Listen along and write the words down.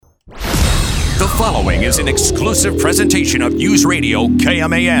The following is an exclusive presentation of News Radio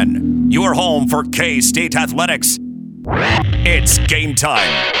KMAN, your home for K-State athletics. It's game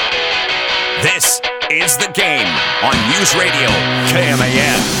time. This is The Game on News Radio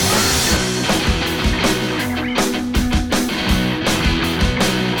KMAN.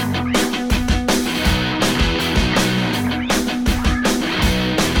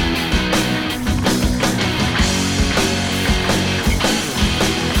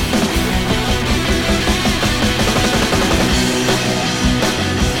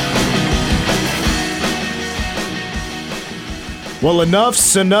 Well,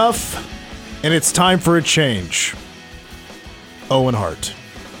 enough's enough, and it's time for a change. Owen Hart.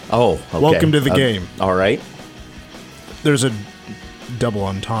 Oh, okay. Welcome to the game. All right. There's a double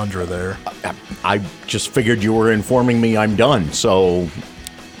entendre there. I just figured you were informing me I'm done, so...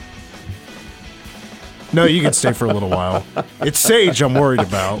 No, you can stay for a little while. It's Sage I'm worried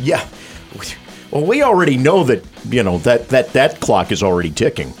about. Yeah. Well, we already know that, that clock is already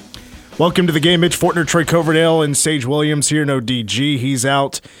ticking. Welcome to the game. Mitch Fortner, Troy Coverdale, and Sage Williams here. No DG. He's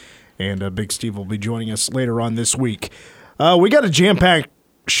out. And Big Steve will be joining us later on this week. We got a jam-packed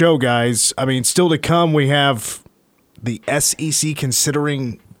show, guys. I mean, still to come, we have the SEC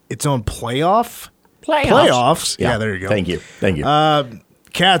considering its own playoffs. Yeah, there you go. Thank you.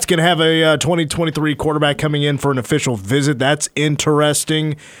 Cat's going to have a 2023 quarterback coming in for an official visit. That's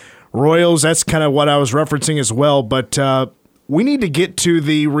interesting. Royals, that's kind of what I was referencing as well. But we need to get to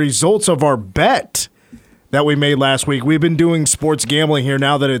the results of our bet that we made last week. We've been doing sports gambling here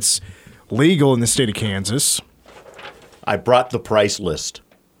now that it's legal in the state of Kansas. I brought the price list.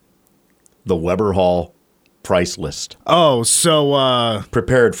 The Weber Hall price list. Oh, so...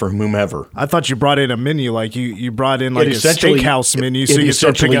 prepared for whomever. I thought you brought in a menu, like you brought in like a steakhouse menu so you could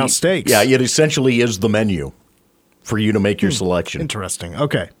start picking out steaks. Yeah, it essentially is the menu for you to make your selection. Interesting.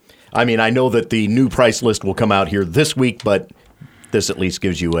 Okay. I mean, I know that the new price list will come out here this week, but this at least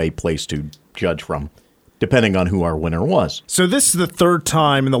gives you a place to judge from, depending on who our winner was. So this is the third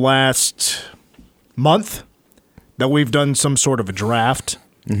time in the last month that we've done some sort of a draft.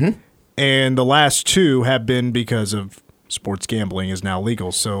 Mm-hmm. And the last two have been because of sports gambling is now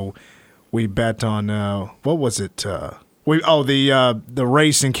legal. So we bet on, what was it? The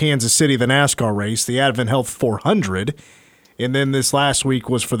race in Kansas City, the NASCAR race, the Advent Health 400. And then this last week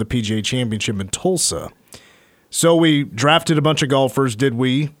was for the PGA Championship in Tulsa. So we drafted a bunch of golfers, did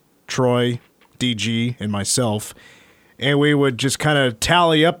we? Troy, DG, and myself. And we would just kind of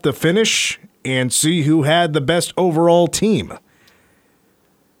tally up the finish and see who had the best overall team.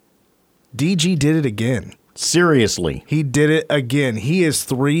 DG did it again. Seriously. He did it again. He is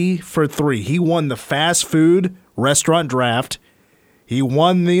 3 for 3. He won the fast food restaurant draft. He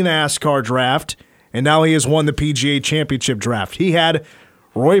won the NASCAR draft. And now he has won the PGA Championship draft. He had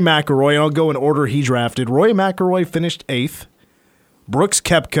Roy McIlroy, and I'll go in order he drafted. Roy McIlroy finished 8th. Brooks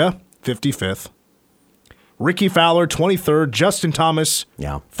Koepka, 55th. Ricky Fowler, 23rd. Justin Thomas,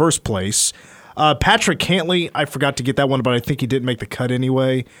 first place. Patrick Cantley, I forgot to get that one, but I think he didn't make the cut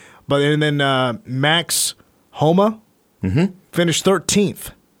anyway. And then Max Homa finished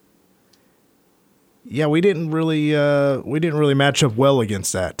 13th. Yeah, we didn't really match up well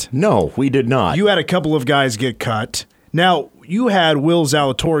against that. No, we did not. You had a couple of guys get cut. Now, you had Will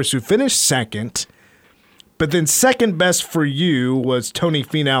Zalatoris, who finished second, but then second best for you was Tony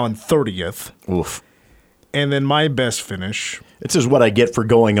Finau in 30th. Oof. And then my best finish. This is what I get for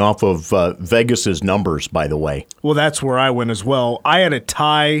going off of Vegas's numbers, by the way. Well, that's where I went as well. I had a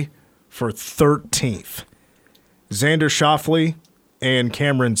tie for 13th. Xander Schauffele and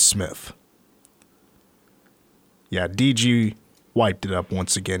Cameron Smith. Yeah, DG wiped it up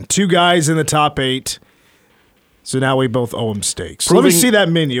once again. 2 guys in the top 8. So now we both owe him steaks. So let me see that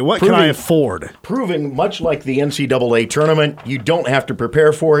menu. What can I afford? Proving, much like the NCAA tournament, you don't have to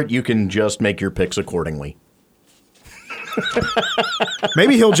prepare for it. You can just make your picks accordingly.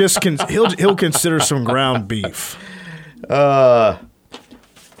 Maybe he'll just he'll consider some ground beef.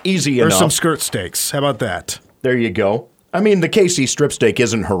 Easy enough. Or some skirt steaks. How about that? There you go. I mean, the KC strip steak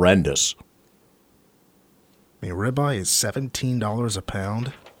isn't horrendous. I mean, ribeye is $17 a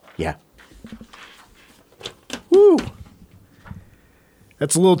pound. Yeah. Woo!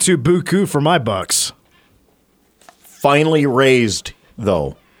 That's a little too buku for my bucks. Finally raised,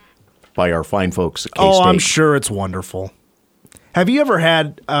 though, by our fine folks at K-State. Oh, I'm sure it's wonderful. Have you ever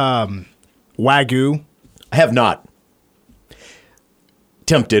had Wagyu? I have not.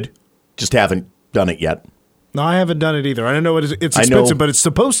 Tempted. Just haven't done it yet. No, I haven't done it either. I don't know it's expensive, but it's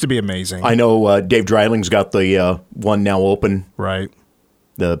supposed to be amazing. I know Dave Dreiling's got the one now open. Right.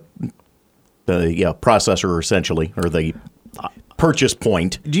 The processor, essentially, or the purchase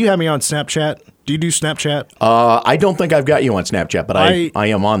point. Do you have me on Snapchat? Do you do Snapchat? I don't think I've got you on Snapchat, but I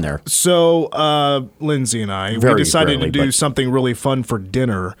am on there. So, Lindsay and I, Very we decided rarely, to do but- something really fun for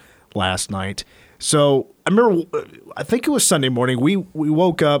dinner last night. So, I remember, I think it was Sunday morning, we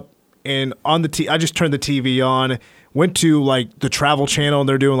woke up and on the I just turned the TV on, went to like the Travel Channel, and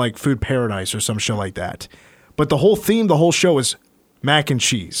they're doing like Food Paradise or some show like that. But the whole theme, the whole show is mac and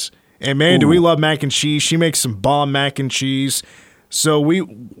cheese. And man, do we love mac and cheese. She makes some bomb mac and cheese. So we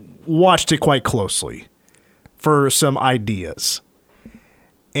watched it quite closely for some ideas.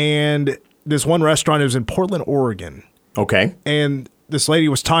 And this one restaurant, it was in Portland, Oregon. Okay. And this lady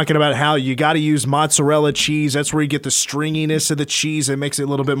was talking about how you got to use mozzarella cheese. That's where you get the stringiness of the cheese. It makes it a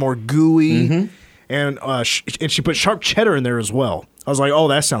little bit more gooey. And she put sharp cheddar in there as well. I was like, oh,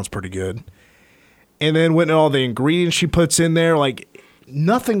 that sounds pretty good. And then went and all the ingredients she puts in there, like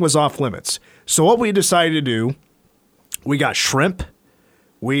nothing was off limits. So what we decided to do, we got shrimp,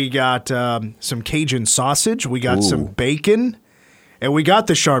 we got some Cajun sausage, we got some bacon, and we got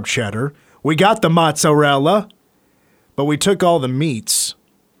the sharp cheddar, we got the mozzarella, but we took all the meats,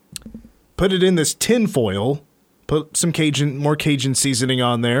 put it in this tin foil, put some more Cajun seasoning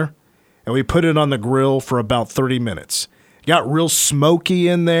on there, and we put it on the grill for about 30 minutes. Got real smoky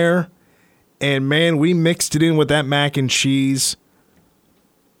in there. And, man, we mixed it in with that mac and cheese.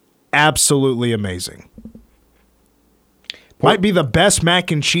 Absolutely amazing. Might be the best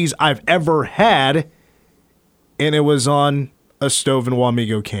mac and cheese I've ever had, and it was on a stove in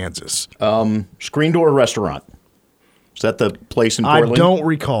Wamego, Kansas. Screen Door Restaurant. Is that the place in Portland? I don't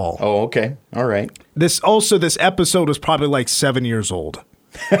recall. Oh, okay. All right. This episode was probably like 7 years old.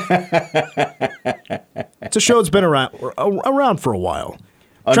 It's a show that's been around for a while.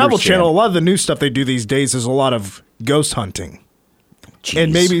 Travel Channel, a lot of the new stuff they do these days is a lot of ghost hunting. Jeez.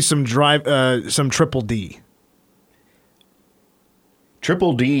 And maybe some Triple D.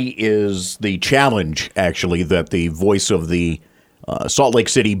 Triple D is the challenge, actually, that the voice of the Salt Lake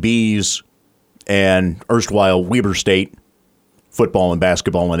City Bees and erstwhile Weber State football and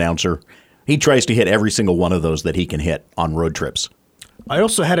basketball announcer, he tries to hit every single one of those that he can hit on road trips. I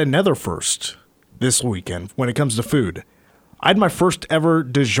also had another first this weekend when it comes to food. I had my first ever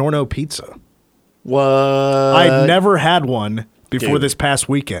DiGiorno pizza. What? I'd never had one before Dude. this past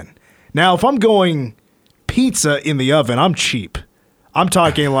weekend. Now, if I'm going pizza in the oven, I'm cheap. I'm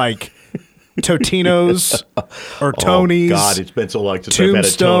talking like Totino's or Tony's. Oh, God, it's been so long since I've had a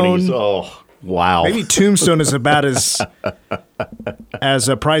Tombstone. Tony's. Oh, wow. Maybe Tombstone is about as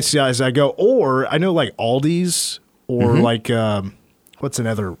pricey as I go. Or I know like Aldi's or like what's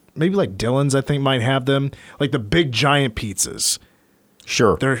another? Maybe like Dillon's, I think, might have them. Like the big giant pizzas.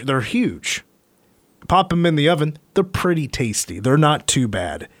 Sure. They're huge. Pop them in the oven. They're pretty tasty. They're not too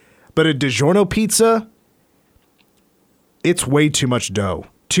bad. But a DiGiorno pizza, it's way too much dough.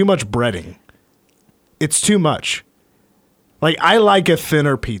 Too much breading. It's too much. Like, I like a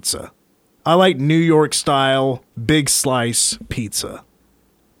thinner pizza. I like New York style, big slice pizza.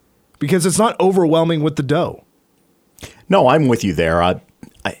 Because it's not overwhelming with the dough. No, I'm with you there.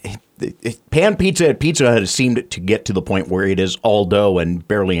 Pan pizza at Pizza Hut has seemed to get to the point where it is all dough and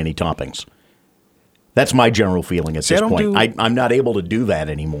barely any toppings. That's my general feeling at this point. I'm not able to do that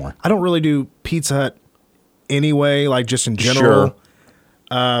anymore. I don't really do Pizza Hut anyway, like just in general.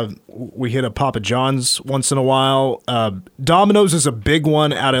 Sure. We hit a Papa John's once in a while. Domino's is a big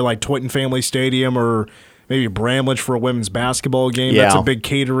one out of like Toyton Family Stadium or maybe Bramlage for a women's basketball game. Yeah. That's a big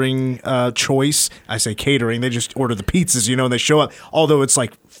catering choice. I say catering. They just order the pizzas, and they show up, although it's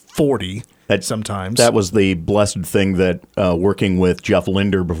like 40 sometimes. That was the blessed thing that working with Jeff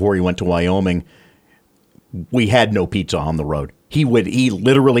Linder before he went to Wyoming, we had no pizza on the road. He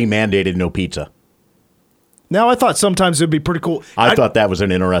literally mandated no pizza. Now, I thought sometimes it would be pretty cool. I thought that was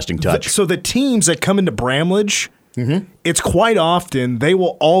an interesting touch. So the teams that come into Bramlage, it's quite often they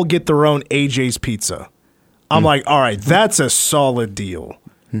will all get their own AJ's Pizza. I'm like, all right, that's a solid deal.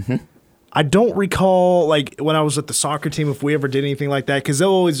 I don't recall, like, when I was at the soccer team, if we ever did anything like that, because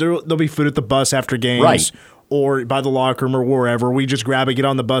there'll be food at the bus after games. Right. Or by the locker room or wherever. We just grab it, get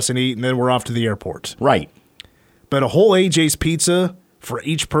on the bus and eat, and then we're off to the airport. Right. But a whole AJ's Pizza for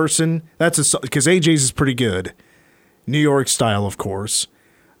each person, because AJ's is pretty good. New York style, of course.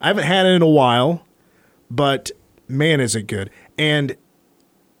 I haven't had it in a while, but man, is it good. And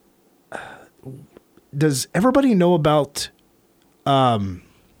does everybody know about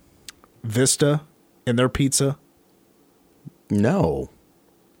Vista and their pizza? No.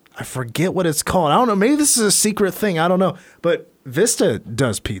 I forget what it's called. I don't know. Maybe this is a secret thing. I don't know. But Vista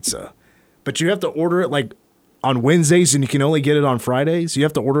does pizza. But you have to order it like on Wednesdays and you can only get it on Fridays. You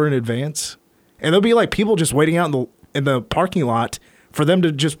have to order in advance. And there'll be like people just waiting out in the parking lot for them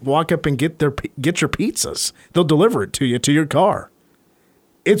to just walk up and get your pizzas. They'll deliver it to you to your car.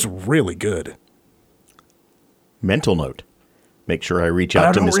 It's really good. Mental note. Make sure I reach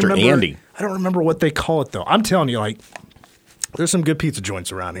out to Mr. Andy. I don't remember what they call it, though. I'm telling you, like, there's some good pizza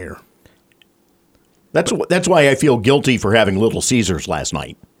joints around here. That's why I feel guilty for having Little Caesars last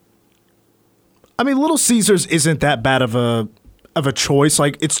night. I mean, Little Caesars isn't that bad of a choice.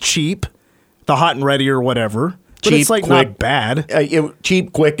 Like, it's cheap, the hot and ready or whatever. But Cheap, it's, like, quick. not bad.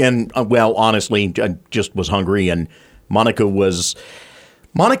 Cheap, quick, and, well, honestly, I just was hungry, and Monica's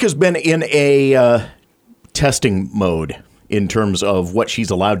been in a testing mode in terms of what she's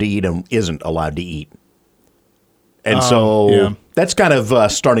allowed to eat and isn't allowed to eat. And so that's kind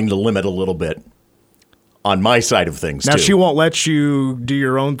of starting to limit a little bit on my side of things, now, too. she won't let you do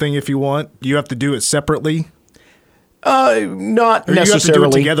your own thing if you want. You have to do it separately. Not Or necessarily. you have to do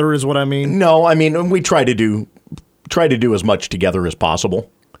it together is what I mean. No, I mean, we try to do as much together as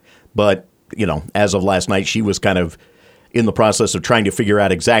possible. But, as of last night, she was kind of in the process of trying to figure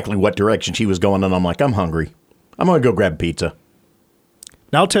out exactly what direction she was going, and I'm like, I'm hungry. I'm going to go grab pizza.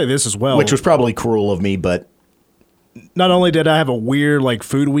 Now, I'll tell you this as well. Which was probably cruel of me, but... Not only did I have a weird, like,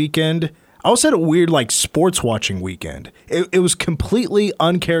 food weekend, I also had a weird, like, sports watching weekend. It was completely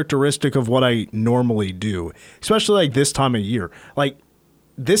uncharacteristic of what I normally do, especially, like, this time of year. Like,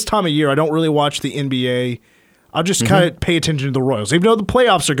 this time of year, I don't really watch the NBA. I'll just kind of pay attention to the Royals. Even though the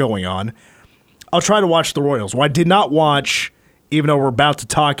playoffs are going on, I'll try to watch the Royals. Well, I did not watch, even though we're about to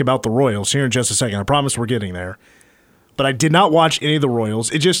talk about the Royals here in just a second. I promise we're getting there. But I did not watch any of the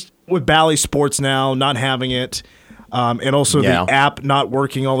Royals. It just, with Bally Sports now, not having it, and also the app not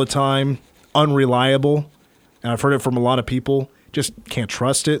working all the time, unreliable. And I've heard it from a lot of people. Just can't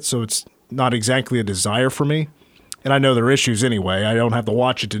trust it, so it's not exactly a desire for me. And I know there are issues anyway. I don't have to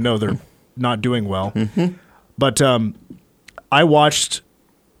watch it to know they're not doing well. But I watched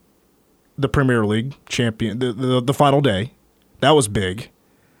the Premier League champion, the final day. That was big.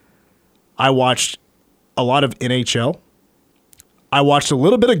 I watched a lot of NHL. I watched a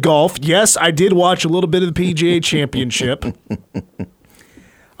little bit of golf. Yes, I did watch a little bit of the PGA Championship.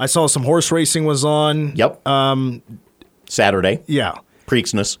 I saw some horse racing was on. Yep. Saturday. Yeah.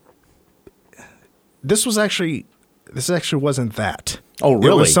 Preakness. This actually wasn't that. Oh,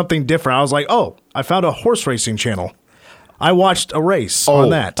 really? It was something different. I was like, oh, I found a horse racing channel. I watched a race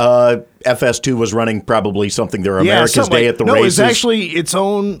on that. FS2 was running probably something their America's Day at the no, races. No, it's actually its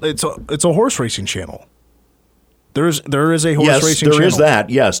own. It's a horse racing channel. There is a horse racing channel. Yes, there is that.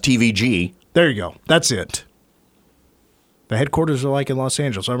 Yes, TVG. There you go. That's it. The headquarters are like in Los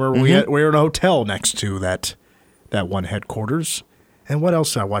Angeles. I remember we were in a hotel next to that one headquarters. And what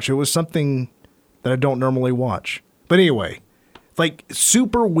else did I watch? It was something that I don't normally watch. But anyway, like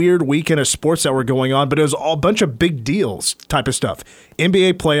super weird weekend of sports that were going on, but it was all a bunch of big deals type of stuff.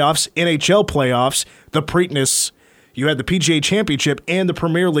 NBA playoffs, NHL playoffs, the Preakness. You had the PGA Championship and the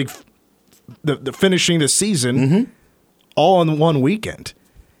Premier League, the finishing the season, all in one weekend.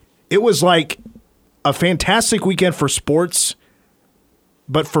 It was like a fantastic weekend for sports,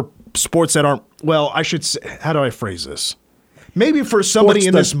 but for sports that aren't, well, I should say, how do I phrase this? Maybe for somebody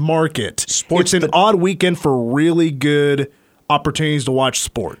in this market, it's an odd weekend for really good opportunities to watch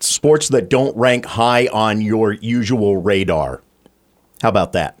sports. Sports that don't rank high on your usual radar. How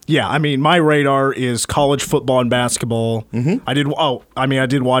about that? Yeah, I mean, my radar is college football and basketball. I did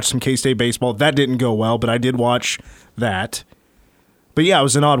watch some K-State baseball. That didn't go well, but I did watch that. But yeah, it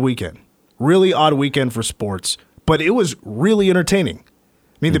was an odd weekend. Really odd weekend for sports, but it was really entertaining.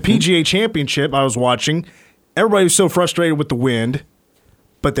 I mean, the PGA Championship I was watching, everybody was so frustrated with the wind,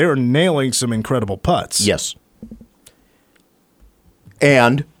 but they were nailing some incredible putts. Yes.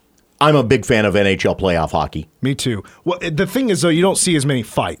 And I'm a big fan of NHL playoff hockey. Me too. Well, the thing is, though, you don't see as many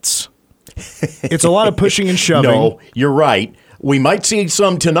fights. It's a lot of pushing and shoving. No, you're right. We might see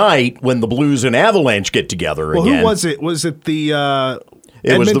some tonight when the Blues and Avalanche get together again. Well, who was it? Was it the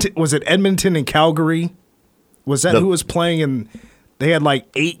Edmonton? Was it Edmonton and Calgary? Was that who was playing? And they had like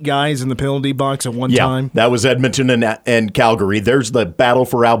 8 guys in the penalty box at one time. Yeah, that was Edmonton and Calgary. There's the battle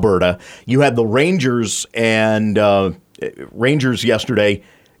for Alberta. You had the Rangers and Rangers yesterday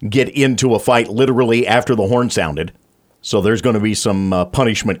get into a fight literally after the horn sounded. So there's going to be some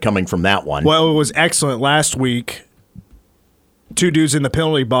punishment coming from that one. Well, it was excellent last week. 2 dudes in the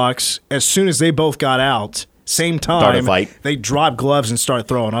penalty box. As soon as they both got out, same time, they dropped gloves and started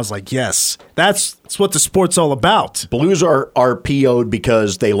throwing. I was like, yes, that's what the sport's all about. Blues are PO'd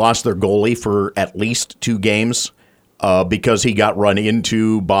because they lost their goalie for at least 2 games because he got run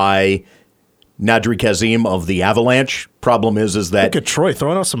into by Nadri Kazim of the Avalanche. Problem is that look at Troy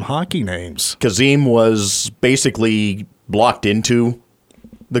throwing out some hockey names. Kazim was basically blocked into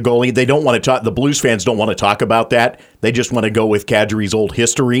the goalie. They don't want to talk. The Blues fans don't want to talk about that. They just want to go with Kadri's old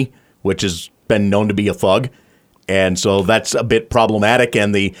history, which has been known to be a thug. And so that's a bit problematic.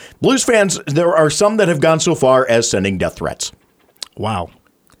 And the Blues fans, there are some that have gone so far as sending death threats. Wow.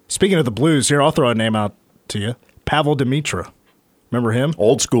 Speaking of the Blues, here, I'll throw a name out to you. Pavel Demitra. Remember him?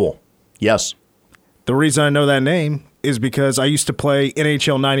 Old school. Yes. The reason I know that name is because I used to play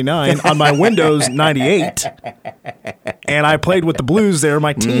NHL 99 on my Windows 98. And I played with the Blues there,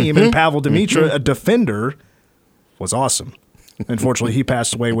 my team, and Pavel Demitra, a defender, was awesome. Unfortunately, he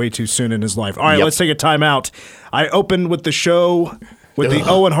passed away way too soon in his life. All right, Let's take a timeout. I opened with the show with the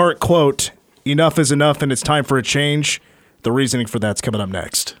Owen Hart quote, "Enough is enough and it's time for a change." The reasoning for that's coming up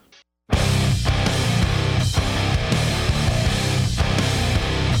next.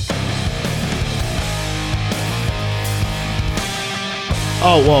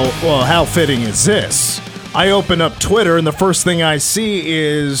 Oh, well, how fitting is this? I open up Twitter, and the first thing I see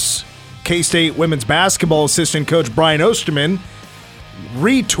is K-State women's basketball assistant coach Brian Osterman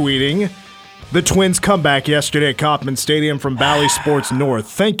retweeting the Twins' comeback yesterday at Kauffman Stadium from Bally Sports North.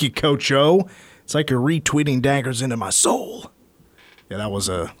 Thank you, Coach O. It's like you're retweeting daggers into my soul. Yeah, that was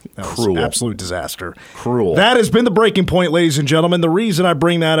an absolute disaster. Cruel. That has been the breaking point, ladies and gentlemen. The reason I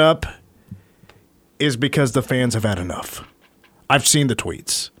bring that up is because the fans have had enough. I've seen the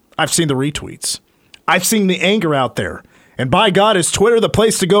tweets. I've seen the retweets. I've seen the anger out there. And by God, is Twitter the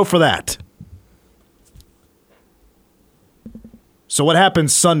place to go for that? So what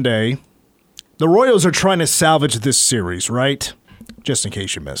happens Sunday? The Royals are trying to salvage this series, right? Just in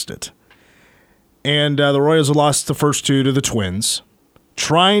case you missed it. And the Royals have lost the first two to the Twins,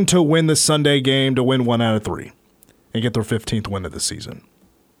 trying to win the Sunday game to win 1 out of 3 and get their 15th win of the season.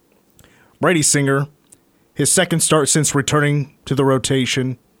 Brady Singer, his second start since returning to the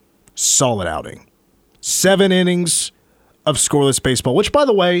rotation, solid outing. 7 innings of scoreless baseball, which, by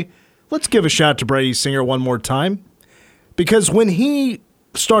the way, let's give a shout to Brady Singer one more time, because when he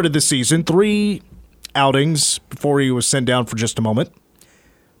started the season, 3 outings before he was sent down for just a moment,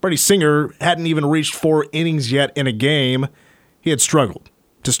 Brady Singer hadn't even reached 4 innings yet in a game. He had struggled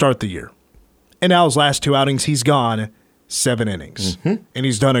to start the year. And now his last 2 outings, he's gone 7 innings. Mm-hmm. And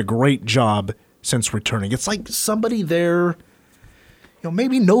he's done a great job since returning. It's like somebody there,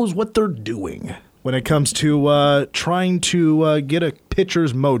 maybe knows what they're doing when it comes to trying to get a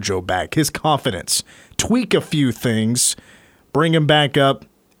pitcher's mojo back, his confidence, tweak a few things, bring him back up,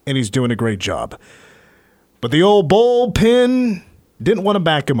 and he's doing a great job. But the old bullpen didn't want to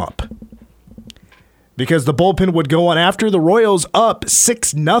back him up because the bullpen would go on after the Royals up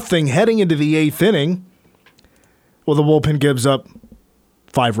 6-0 heading into the 8th inning. Well, the bullpen gives up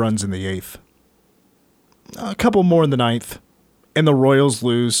 5 runs in the 8th. A couple more in the 9th, and the Royals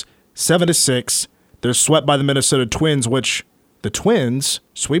lose 7-6. They're swept by the Minnesota Twins, which the Twins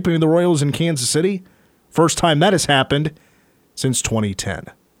sweeping the Royals in Kansas City, first time that has happened since 2010.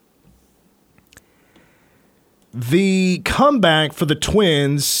 The comeback for the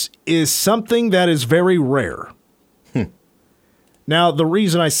Twins is something that is very rare. Now, the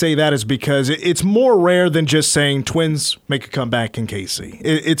reason I say that is because it's more rare than just saying Twins make a comeback in KC.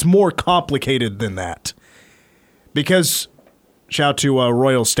 It's more complicated than that. Because, shout to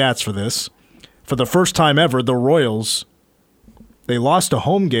Royal Stats for this, for the first time ever, the Royals, they lost a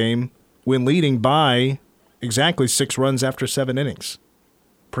home game when leading by exactly 6 runs after 7 innings.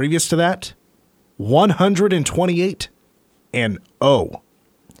 Previous to that, 128-0.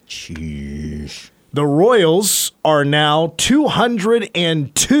 Jeez. The Royals are now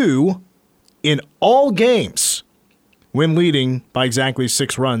 202 in all games when leading by exactly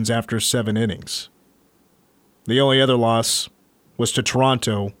 6 runs after 7 innings. The only other loss was to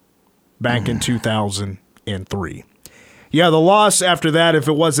Toronto back in 2003. Yeah, the loss after that, if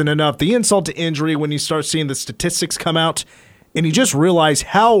it wasn't enough, the insult to injury when you start seeing the statistics come out, and you just realize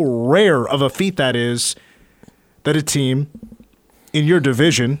how rare of a feat that is that a team in your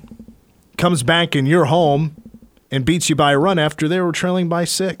division comes back in your home and beats you by a run after they were trailing by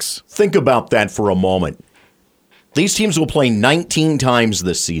 6. Think about that for a moment. These teams will play 19 times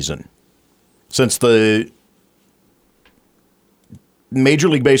this season. Since the Major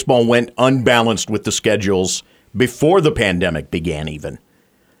League Baseball went unbalanced with the schedules before the pandemic began even.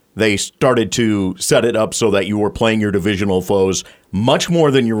 They started to set it up so that you were playing your divisional foes much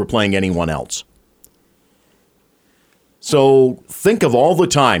more than you were playing anyone else. So think of all the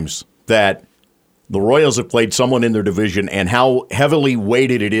times that the Royals have played someone in their division and how heavily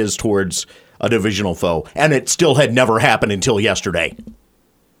weighted it is towards a divisional foe. And it still had never happened until yesterday.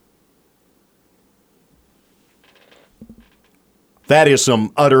 That is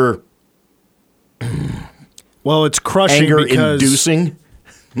some utter Well, it's crushing anger-inducing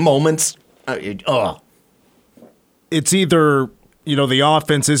moments. It's either, the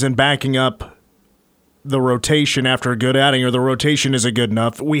offense isn't backing up the rotation after a good outing, or the rotation isn't good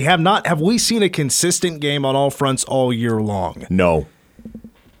enough. Have we seen a consistent game on all fronts all year long? No.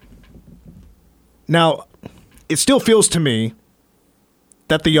 Now, it still feels to me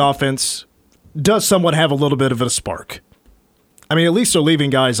that the offense does somewhat have a little bit of a spark. I mean, at least they're leaving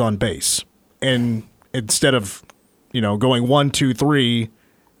guys on base. And instead of, going 1, 2, 3,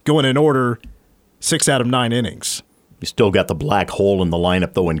 going in order, 6 out of 9 innings. You still got the black hole in the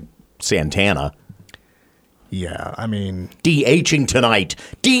lineup, though, in Santana. Yeah, I mean... DHing tonight.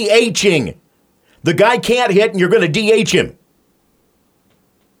 DHing! The guy can't hit, and you're going to DH him.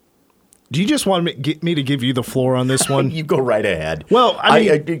 Do you just want me to give you the floor on this one? You go right ahead. Well,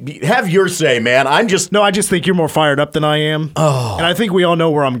 I have your say, man. I just think you're more fired up than I am. Oh. And I think we all know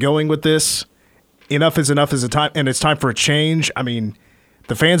where I'm going with this. Enough is enough is a time, and it's time for a change. I mean,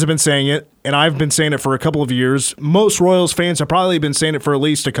 the fans have been saying it, and I've been saying it for a couple of years. Most Royals fans have probably been saying it for at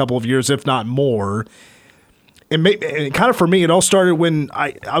least a couple of years, if not more. And kind of for me, it all started when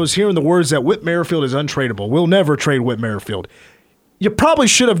I was hearing the words that Whit Merrifield is untradeable. We'll never trade Whit Merrifield. You probably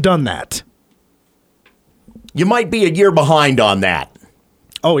should have done that. You might be a year behind on that.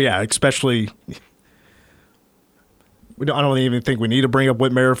 Oh, yeah, especially... I don't even think we need to bring up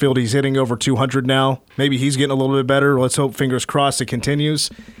Whit Merrifield. He's hitting over 200 now. Maybe he's getting a little bit better. Let's hope, fingers crossed, it continues.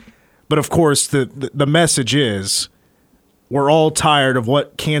 But, of course, the message is we're all tired of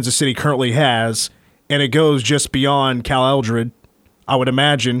what Kansas City currently has, and it goes just beyond Cal Eldred. I would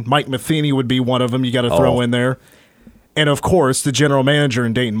imagine Mike Matheny would be one of them you got to throw in there. And, of course, the general manager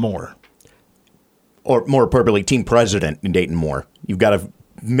in Dayton Moore. Or more appropriately, team president in Dayton Moore. You've got to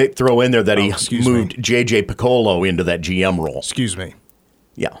throw in there that he moved J.J. Piccolo into that GM role. Excuse me.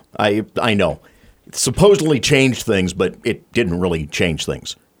 Yeah, I know. It supposedly changed things, but it didn't really change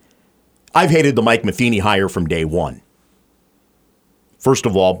things. I've hated the Mike Matheny hire from day one. First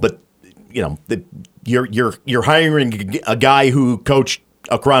of all, but you're hiring a guy who coached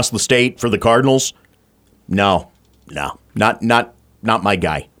across the state for the Cardinals. No, not my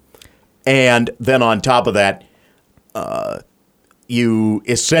guy. And then on top of that, you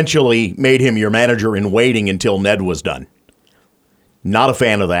essentially made him your manager in waiting until Ned was done. Not a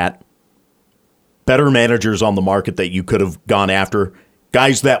fan of that. Better managers on the market that you could have gone after.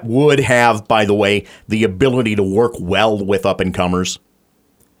 Guys that would have, by the way, the ability to work well with up-and-comers.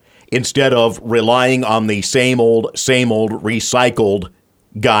 Instead of relying on the same old recycled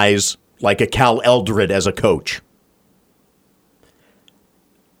guys like a Cal Eldred as a coach.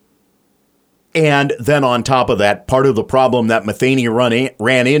 And then on top of that, part of the problem that Matheny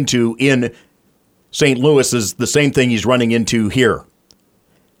ran into in St. Louis is the same thing he's running into here.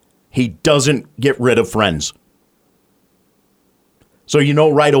 He doesn't get rid of friends. So you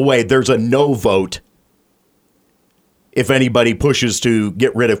know right away there's a no vote. If anybody pushes to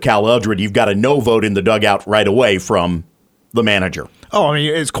get rid of Cal Eldred, you've got a no vote in the dugout right away from the manager. Oh, I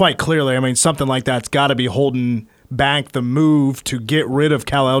mean, it's quite clearly, something like that's got to be holding back the move to get rid of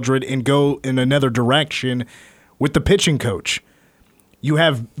Cal Eldred and go in another direction with the pitching coach. You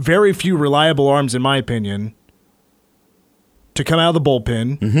have very few reliable arms, in my opinion, to come out of the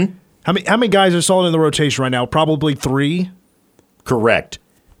bullpen. Mm-hmm. How many guys are solid in the rotation right now? Probably 3? Correct.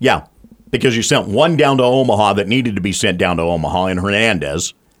 Yeah, because you sent one down to Omaha that needed to be sent down to Omaha in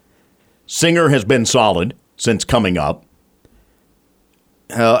Hernandez. Singer has been solid since coming up.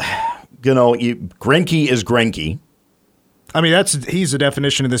 Greinke is Greinke. I mean, he's the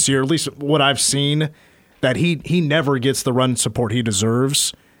definition of this year, at least what I've seen, that he never gets the run support he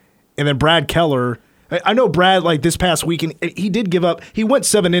deserves. And then Brad Keller, I know Brad, like this past weekend, he did give up. He went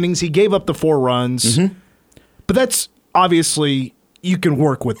 7 innings. He gave up the 4 runs. Mm-hmm. But that's obviously, you can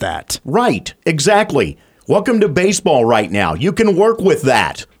work with that. Right, exactly. Welcome to baseball right now. You can work with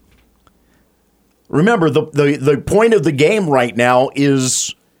that. Remember, the point of the game right now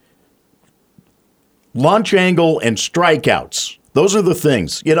is launch angle and strikeouts. Those are the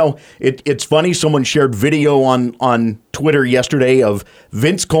things. It's funny. Someone shared video on Twitter yesterday of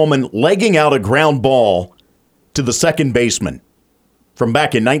Vince Coleman legging out a ground ball to the second baseman from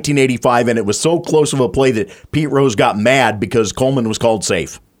back in 1985, and it was so close of a play that Pete Rose got mad because Coleman was called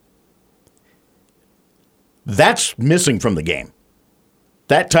safe. That's missing from the game.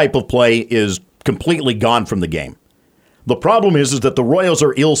 That type of play is completely gone from the game. The problem is that the Royals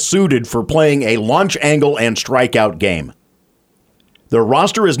are ill-suited for playing a launch angle and strikeout game. Their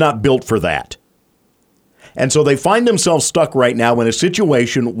roster is not built for that. And so they find themselves stuck right now in a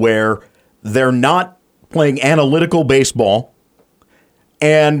situation where they're not playing analytical baseball.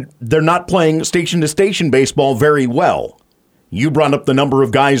 and they're not playing station-to-station baseball very well. You brought up the number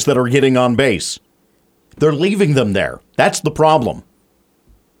of guys that are getting on base. They're leaving them there. That's the problem.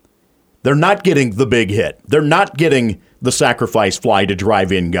 They're not getting the big hit. They're not getting the sacrifice fly to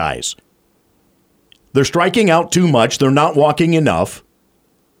drive in guys. They're striking out too much. They're not walking enough.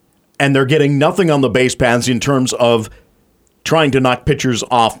 And they're getting nothing on the base paths in terms of trying to knock pitchers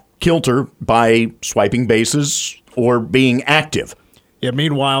off kilter by swiping bases or being active. Yeah,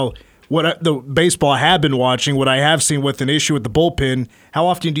 meanwhile, the baseball I have been watching, what I have seen with an issue with the bullpen, how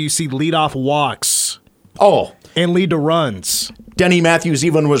often do you see leadoff walks? Oh. And lead to runs? Denny Matthews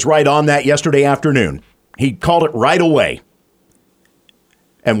even was right on that yesterday afternoon. He called it right away.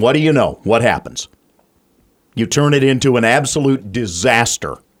 And what do you know? What happens? You turn it into an absolute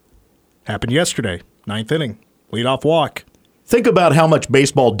disaster. Happened yesterday, 9th inning, leadoff walk. Think about how much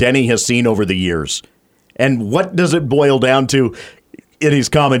baseball Denny has seen over the years. And what does it boil down to in his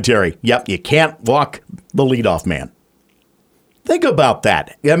commentary? Yep, you can't walk the leadoff man. Think about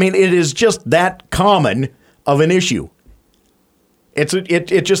that. I mean, it is just that common of an issue. It's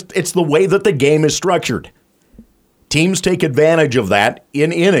the way that the game is structured. Teams take advantage of that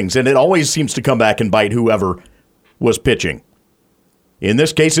in innings, and it always seems to come back and bite whoever was pitching. In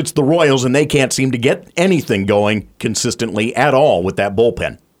this case, it's the Royals, and they can't seem to get anything going consistently at all with that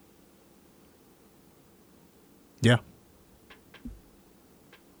bullpen. Yeah.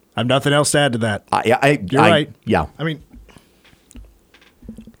 I have nothing else to add to that. You're right. Yeah. I mean,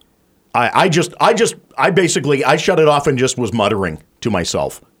 I basically shut it off and just was muttering to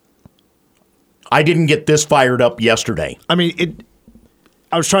myself. I didn't get this fired up yesterday. I mean,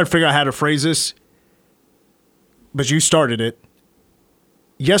 I was trying to figure out how to phrase this, but you started it.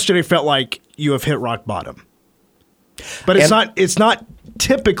 Yesterday felt like you have hit rock bottom. But it's not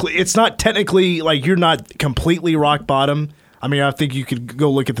technically like you're not completely rock bottom. I mean, I think you could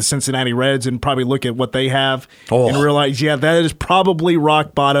go look at the Cincinnati Reds and probably look at what they have and realize, yeah, that is probably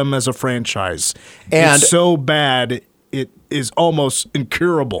rock bottom as a franchise. And it's so bad, it is almost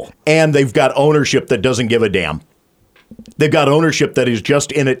incurable. And they've got ownership that doesn't give a damn. They've got ownership that is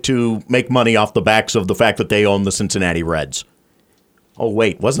just in it to make money off the backs of the fact that they own the Cincinnati Reds. Oh,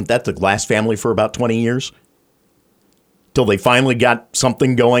 wait, wasn't that the Glass family for about 20 years? Till they finally got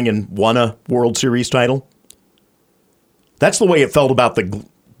something going and won a World Series title? That's the way it felt about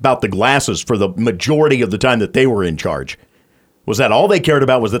the Glasses for the majority of the time that they were in charge. Was that all they cared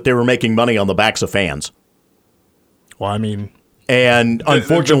about was that they were making money on the backs of fans? Well, I mean, and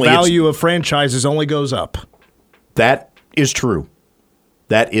unfortunately, the value of franchises only goes up. That is true.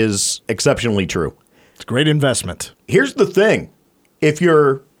 That is exceptionally true. It's a great investment. Here's the thing.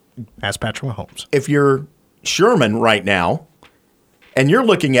 Ask Patrick Mahomes. If you're Sherman right now, and you're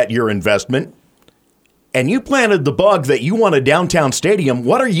looking at your investment, and you planted the bug that you want a downtown stadium,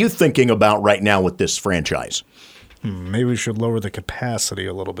 what are you thinking about right now with this franchise? Maybe we should lower the capacity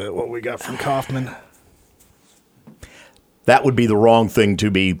a little bit, what we got from Kauffman. That would be the wrong thing to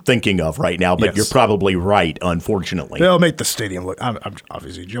be thinking of right now, but yes. You're probably right, unfortunately. They'll make the stadium look. I'm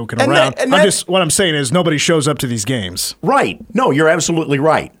obviously joking around. What I'm saying is nobody shows up to these games. Right. No, you're absolutely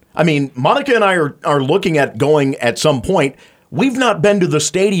right. I mean, Monica and I are looking at going at some point. We've not been to the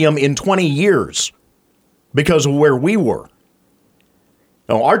stadium in 20 years because of where we were.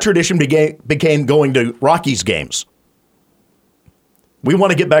 Now, our tradition became going to Rockies games. We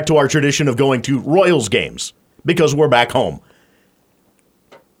want to get back to our tradition of going to Royals games because we're back home.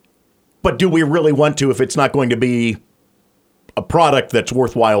 But do we really want to if it's not going to be a product that's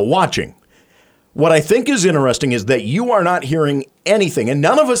worthwhile watching? What I think is interesting is that you are not hearing anything, and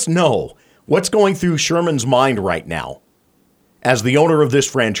none of us know what's going through Sherman's mind right now as the owner of this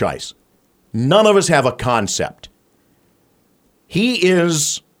franchise. None of us have a concept. He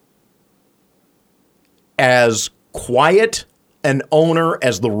is as quiet an owner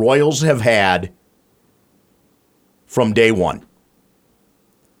as the Royals have had from day one.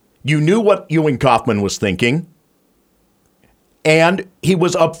 You knew what Ewing Kauffman was thinking, and he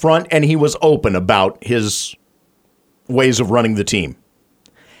was upfront and he was open about his ways of running the team.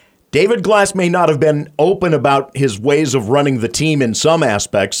 David Glass may not have been open about his ways of running the team in some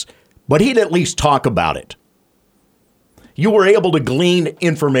aspects, but he'd at least talk about it. You were able to glean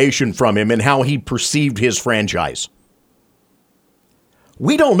information from him and how he perceived his franchise.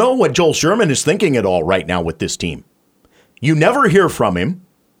 We don't know what Joel Sherman is thinking at all right now with this team. You never hear from him.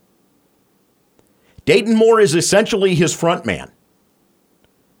 Dayton Moore is essentially his front man,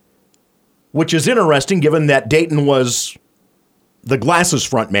 which is interesting given that Dayton was the Glasses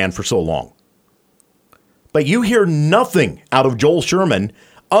front man for so long. But you hear nothing out of Joel Sherman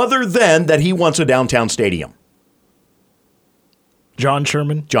other than that he wants a downtown stadium. John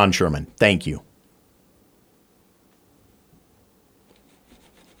Sherman? John Sherman. Thank you.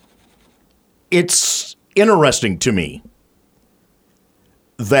 It's interesting to me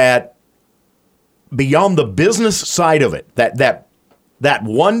that beyond the business side of it, that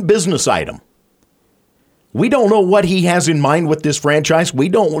one business item, we don't know what he has in mind with this franchise. We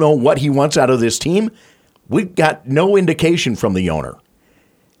don't know what he wants out of this team. We've got no indication from the owner.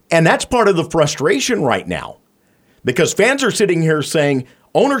 And that's part of the frustration right now, because fans are sitting here saying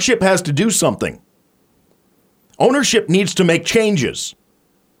ownership has to do something. Ownership needs to make changes.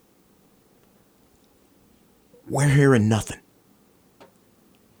 We're hearing nothing.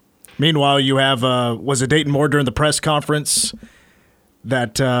 Meanwhile, you have, was it Dayton Moore during the press conference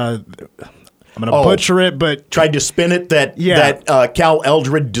that, I'm going to butcher it, but tried to spin it that Cal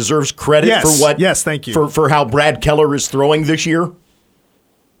Eldred deserves credit for what? Yes, thank you. For how Brad Keller is throwing this year?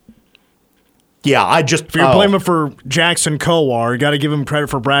 Yeah, if you're blaming for Jackson Kowar, you got to give him credit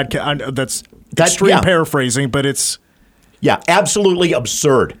for Brad. That's extreme paraphrasing, but it's absolutely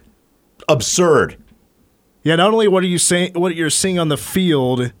absurd. Absurd. Yeah, not only what you're seeing on the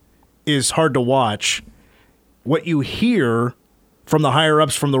field is hard to watch. What you hear from the higher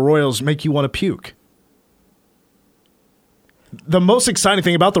ups from the Royals make you want to puke. The most exciting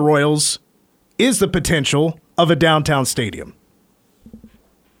thing about the Royals is the potential of a downtown stadium.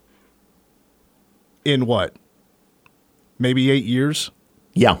 In what? Maybe 8 years?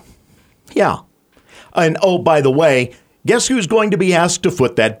 Yeah. And by the way, guess who's going to be asked to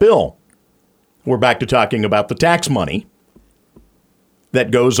foot that bill? We're back to talking about the tax money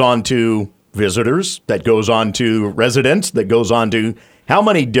that goes on to visitors, that goes on to residents, that goes on to how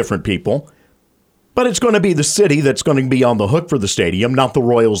many different people. But it's going to be the city that's going to be on the hook for the stadium, not the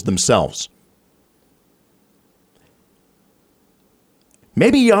Royals themselves.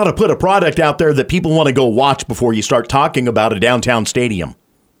 Maybe you ought to put a product out there that people want to go watch before you start talking about a downtown stadium.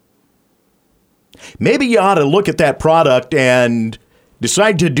 Maybe you ought to look at that product and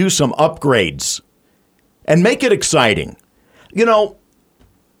decide to do some upgrades and make it exciting. You know,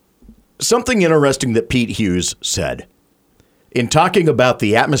 something interesting that Pete Hughes said in talking about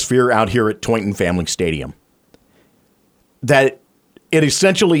the atmosphere out here at Toynton Family Stadium, that it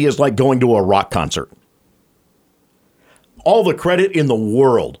essentially is like going to a rock concert. All the credit in the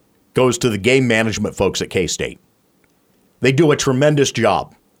world goes to the game management folks at K-State. They do a tremendous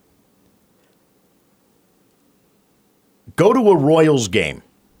job. Go to a Royals game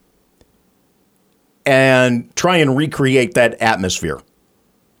and try and recreate that atmosphere.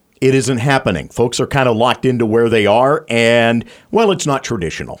 It isn't happening. Folks are kind of locked into where they are, and, well, it's not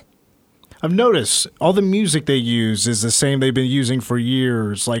traditional. I've noticed all the music they use is the same they've been using for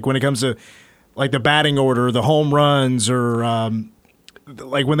years. Like when it comes to like the batting order, the home runs, or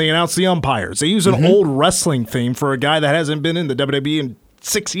like when they announce the umpires. They use an old wrestling theme for a guy that hasn't been in the WWE in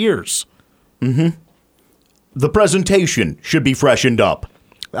 6 years. Mm-hmm. The presentation should be freshened up.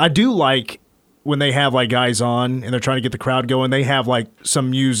 I do like when they have like guys on and they're trying to get the crowd going, they have like some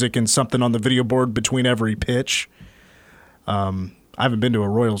music and something on the video board between every pitch. I haven't been to a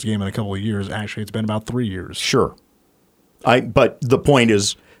Royals game in a couple of years. Actually, it's been about 3 years. Sure. But the point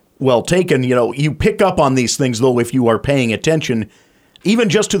is well taken. You know, you pick up on these things, though, if you are paying attention. Even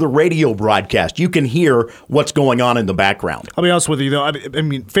just to the radio broadcast, you can hear what's going on in the background. I'll be honest with you, though. I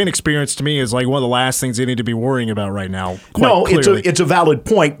mean, fan experience to me is like one of the last things they need to be worrying about right now. No, it's a valid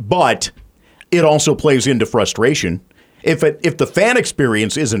point, but it also plays into frustration. If the fan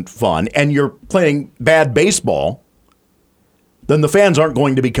experience isn't fun and you're playing bad baseball, then the fans aren't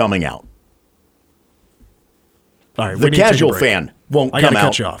going to be coming out. All right, the casual fan won't come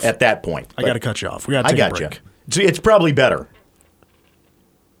out at that point. I got to cut you off. We got to take a break. It's probably better.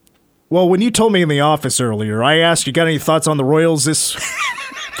 Well, when you told me in the office earlier, I asked you, got any thoughts on the Royals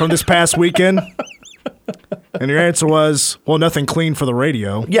from this past weekend? And your answer was, well, nothing clean for the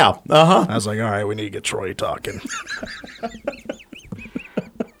radio. Yeah, I was like, all right, we need to get Troy talking.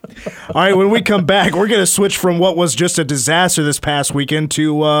 All right, when we come back, we're going to switch from what was just a disaster this past weekend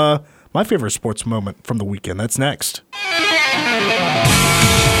to my favorite sports moment from the weekend. That's next.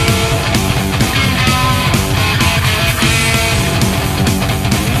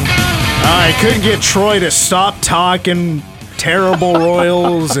 I couldn't get Troy to stop talking terrible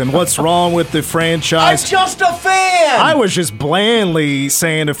Royals and what's wrong with the franchise. I'm just a fan! I was just blandly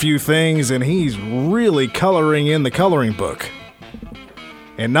saying a few things, and he's really coloring in the coloring book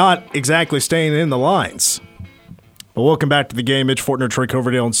and not exactly staying in the lines. But welcome back to the game. Mitch Fortner, Troy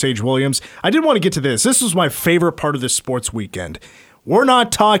Coverdale, and Sage Williams. I did want to get to this. This was my favorite part of this sports weekend. We're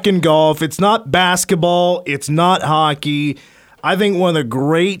not talking golf. It's not basketball. It's not hockey. I think one of the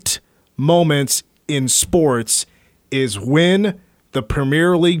great moments in sports is when the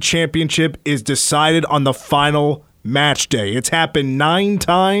Premier League championship is decided on the final match day. It's happened 9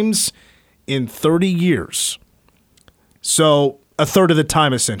 times in 30 years. So a third of the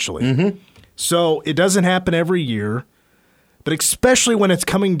time, essentially. Mm-hmm. So it doesn't happen every year, but especially when it's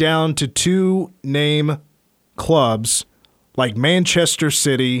coming down to 2 name clubs like Manchester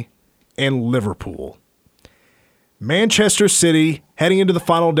City and Liverpool. Manchester City, heading into the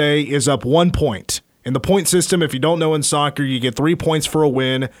final day, is up 1 point. In the point system, if you don't know in soccer, you get 3 points for a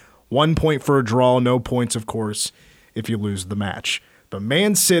win, 1 point for a draw, no points, of course, if you lose the match. But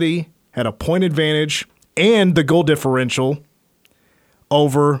Man City had a point advantage and the goal differential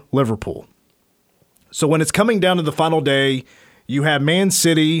over Liverpool. So when it's coming down to the final day, you have Man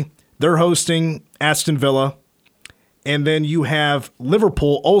City, they're hosting Aston Villa, and then you have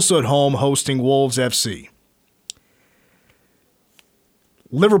Liverpool also at home hosting Wolves FC.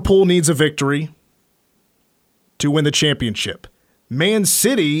 Liverpool needs a victory to win the championship. Man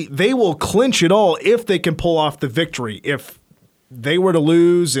City, they will clinch it all if they can pull off the victory. If they were to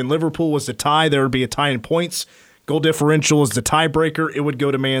lose and Liverpool was to tie, there would be a tie in points. Goal differential is the tiebreaker. It would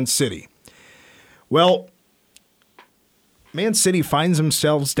go to Man City. Well, Man City finds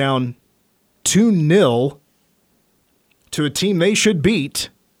themselves down 2-0 to a team they should beat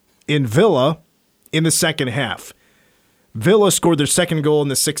in Villa in the second half. Villa scored their second goal in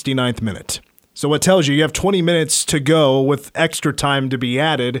the 69th minute. So it tells you have 20 minutes to go with extra time to be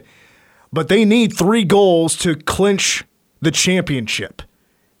added, but they need 3 goals to clinch the championship.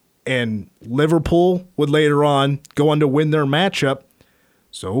 And Liverpool would later on go on to win their matchup.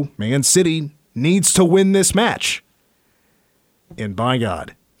 So Man City needs to win this match. And by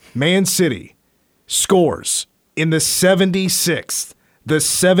God, Man City scores in the 76th, the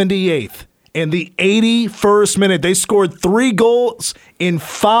 78th, and the 81st minute. They scored 3 goals in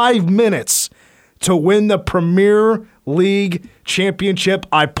 5 minutes to win the Premier League championship.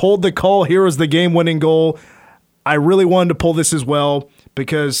 I pulled the call. Here was the game-winning goal. I really wanted to pull this as well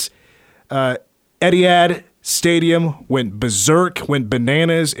because Etihad Stadium went berserk, went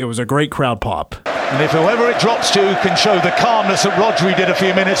bananas. It was a great crowd pop. And if whoever it drops to can show the calmness that Rodri did a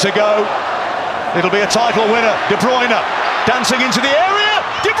few minutes ago, it'll be a title winner. De Bruyne dancing into the area.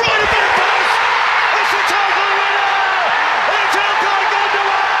 De Bruyne back post. It's a title winner. It's Ilkay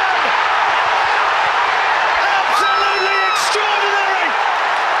Gundogan. Absolutely extraordinary.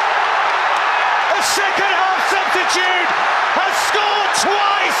 A second half substitute has scored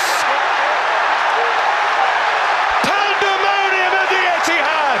twice. Pandemonium at the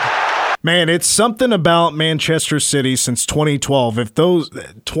Etihad. Man, it's something about Manchester City since 2012. If those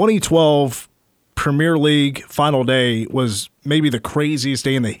 2012 Premier League final day was maybe the craziest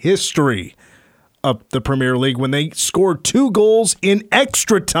day in the history of the Premier League when they scored 2 goals in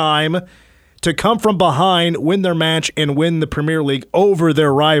extra time to come from behind, win their match, and win the Premier League over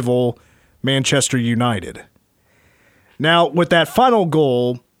their rival, Manchester United. Now, with that final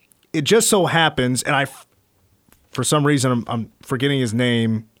goal, it just so happens, and for some reason I'm forgetting his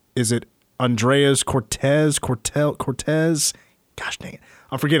name. Is it Andreas Cortez? Gosh dang it.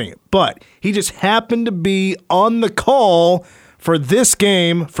 I'm forgetting it. But he just happened to be on the call for this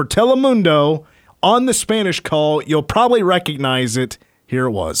game for Telemundo on the Spanish call. You'll probably recognize it. Here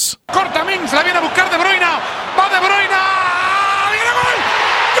it was. Corta Mings, la viene a buscar De Bruyne. Va De Bruyne.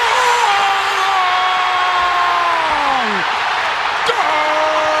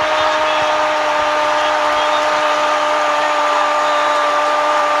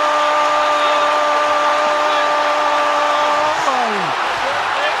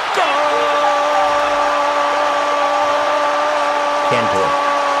 ¡Viene gol!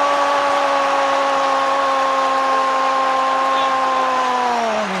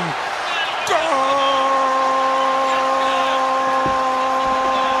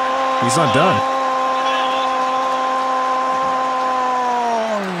 He's not done.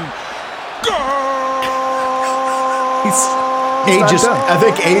 I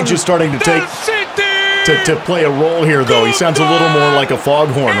think age is starting to take to play a role here, though. He sounds a little more like a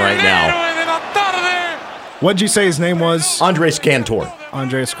foghorn right now. What'd you say his name was? Andres Cantor.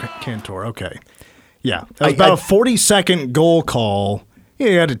 Andres Cantor, okay. Yeah, that was about a 40-second goal call. Yeah,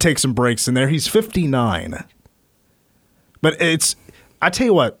 he had to take some breaks in there. He's 59. But I tell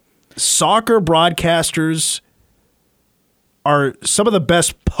you what, soccer broadcasters are some of the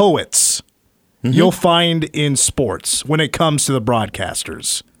best poets you'll find in sports when it comes to the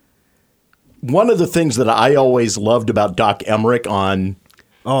broadcasters. One of the things that I always loved about Doc Emmerich on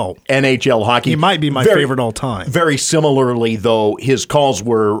NHL hockey. He might be my favorite all time. Very similarly, though, his calls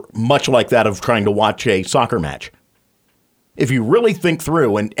were much like that of trying to watch a soccer match. If you really think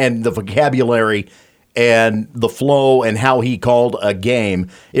through and the vocabulary and the flow and how he called a game,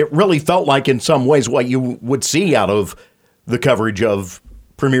 it really felt like in some ways what you would see out of the coverage of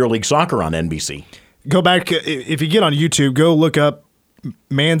Premier League soccer on NBC. Go back, if you get on YouTube, go look up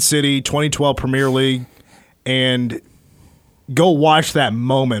Man City 2012 Premier League and go watch that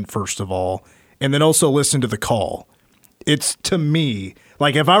moment, first of all, and then also listen to the call. It's, to me,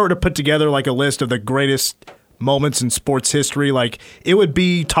 like if I were to put together like a list of the greatest moments in sports history, like it would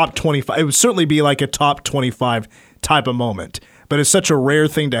be top 25. It would certainly be like a top 25 type of moment. But it's such a rare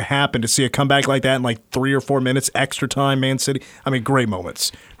thing to happen to see a comeback like that in like 3 or 4 minutes, extra time, Man City. I mean, great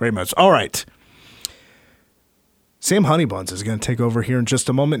moments. Great moments. All right. Sam Honeybuns is going to take over here in just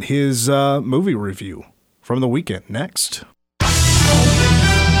a moment. His movie review from the weekend next.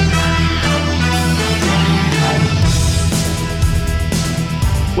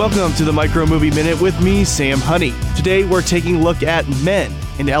 Welcome to the Micro Movie Minute with me, Sam Honey. Today we're taking a look at Men,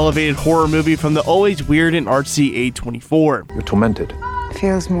 an elevated horror movie from the always weird and artsy A24. You're tormented.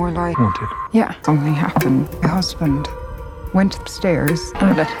 Feels more like... Haunted. Yeah, something happened. My husband went upstairs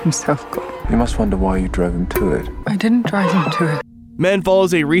and let himself go. You must wonder why you drove him to it. I didn't drive him to it. Men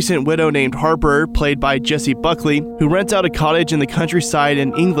follows a recent widow named Harper, played by Jessie Buckley, who rents out a cottage in the countryside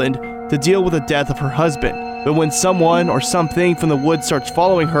in England to deal with the death of her husband. But when someone or something from the woods starts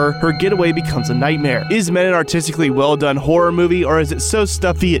following her, her getaway becomes a nightmare. Is Men an artistically well-done horror movie, or is it so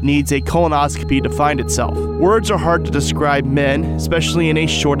stuffy it needs a colonoscopy to find itself? Words are hard to describe Men, especially in a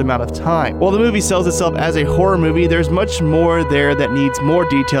short amount of time. While the movie sells itself as a horror movie, there's much more there that needs more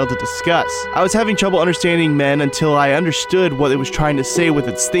detail to discuss. I was having trouble understanding Men until I understood what it was trying to say with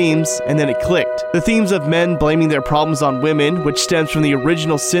its themes, and then it clicked. The themes of men blaming their problems on women, which stems from the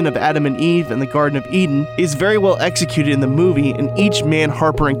original sin of Adam and Eve in the Garden of Eden, is very well executed in the movie, and each man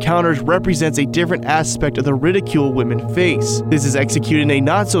Harper encounters represents a different aspect of the ridicule women face. This is executed in a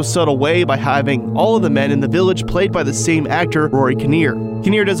not so subtle way by having all of the men in the village played by the same actor, Rory Kinnear.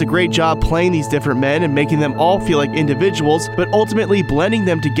 Kinnear does a great job playing these different men and making them all feel like individuals, but ultimately blending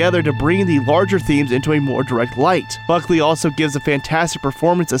them together to bring the larger themes into a more direct light. Buckley also gives a fantastic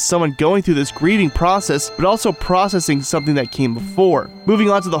performance as someone going through this grieving process, but also processing something that came before. Moving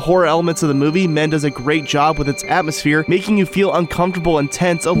on to the horror elements of the movie, Men does a great job with its atmosphere, making you feel uncomfortable and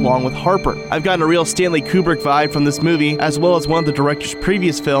tense along with Harper. I've gotten a real Stanley Kubrick vibe from this movie, as well as one of the director's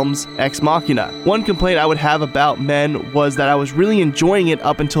previous films, Ex Machina. One complaint I would have about Men was that I was really enjoying it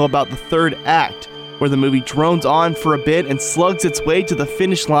up until about the third act, where the movie drones on for a bit and slugs its way to the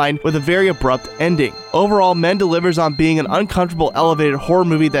finish line with a very abrupt ending. Overall, Men delivers on being an uncomfortable elevated horror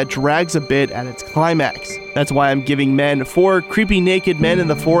movie that drags a bit at its climax. That's why I'm giving Men 4 creepy naked men in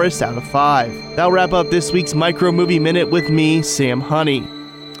the forest out of 5. That'll wrap up this week's Micro Movie Minute with me, Sam Honey.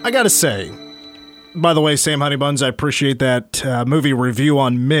 I gotta say, by the way, Sam Honeybuns, I appreciate that movie review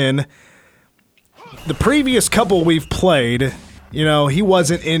on Men. The previous couple we've played, you know, he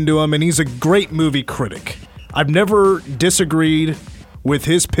wasn't into them, and he's a great movie critic. I've never disagreed with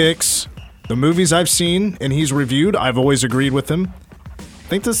his picks. The movies I've seen and he's reviewed, I've always agreed with him. I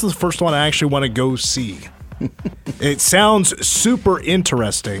think this is the first one I actually want to go see. It sounds super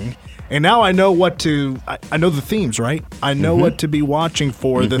interesting, and now I know what to... I know the themes, right? I know what to be watching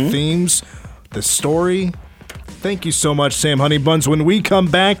for. The themes, the story. Thank you so much, Sam Honeybuns. When we come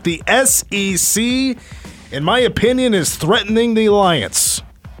back, the SEC... in my opinion, is threatening the Alliance.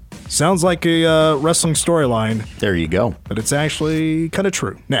 Sounds like a wrestling storyline. There you go. But it's actually kind of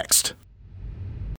true. Next.